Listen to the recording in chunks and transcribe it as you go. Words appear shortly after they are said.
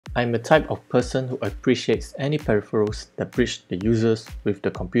I'm a type of person who appreciates any peripherals that bridge the users with the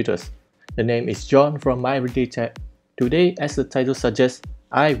computers. The name is John from My Everyday Tech. Today, as the title suggests,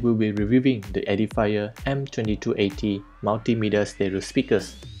 I will be reviewing the Edifier M2280 multimedia stereo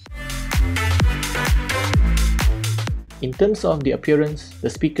speakers. In terms of the appearance, the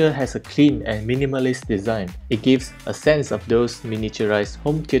speaker has a clean and minimalist design. It gives a sense of those miniaturized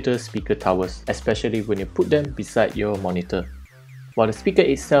home theater speaker towers, especially when you put them beside your monitor. While the speaker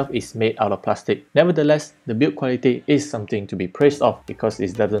itself is made out of plastic, nevertheless, the build quality is something to be praised of because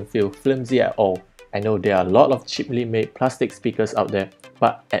it doesn't feel flimsy at all. I know there are a lot of cheaply made plastic speakers out there,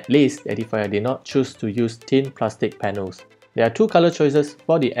 but at least Edifier did not choose to use thin plastic panels. There are two color choices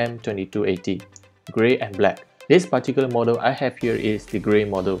for the M2280, grey and black. This particular model I have here is the grey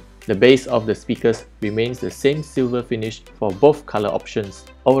model. The base of the speakers remains the same silver finish for both color options.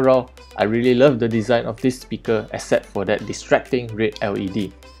 Overall, I really love the design of this speaker except for that distracting red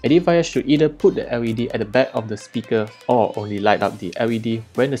LED. Edifier should either put the LED at the back of the speaker or only light up the LED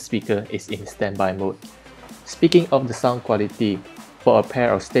when the speaker is in standby mode. Speaking of the sound quality, for a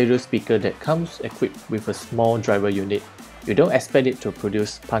pair of stereo speaker that comes equipped with a small driver unit, you don't expect it to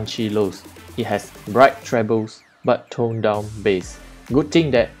produce punchy lows. It has bright trebles but toned down bass. Good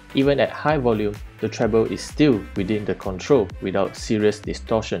thing that even at high volume, the treble is still within the control without serious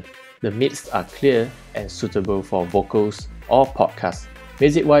distortion. The mids are clear and suitable for vocals or podcasts.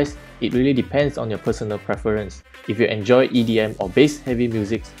 Music-wise, it really depends on your personal preference. If you enjoy EDM or bass-heavy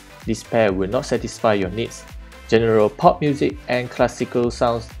music, this pair will not satisfy your needs. General pop music and classical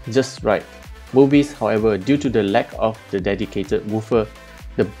sounds just right. Movies, however, due to the lack of the dedicated woofer,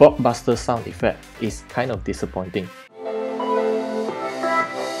 the blockbuster sound effect is kind of disappointing.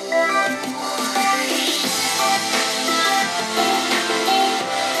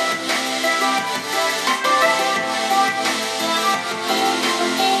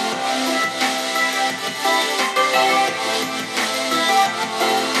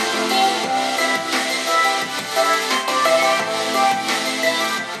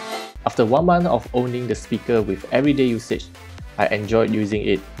 After 1 month of owning the speaker with everyday usage, I enjoyed using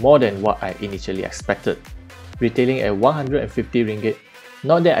it more than what I initially expected. Retailing at 150 ringgit,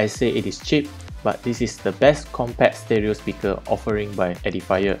 not that I say it is cheap, but this is the best compact stereo speaker offering by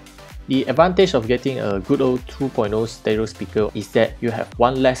Edifier. The advantage of getting a good old 2.0 stereo speaker is that you have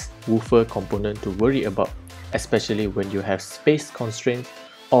one less woofer component to worry about, especially when you have space constraints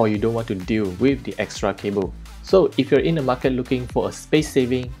or you don't want to deal with the extra cable. So if you're in the market looking for a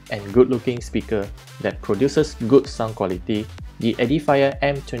space-saving and good-looking speaker that produces good sound quality, the Edifier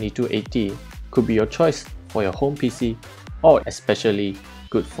M2280 could be your choice for your home PC or especially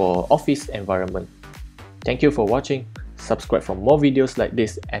good for office environment. Thank you for watching, subscribe for more videos like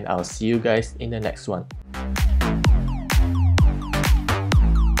this and I'll see you guys in the next one.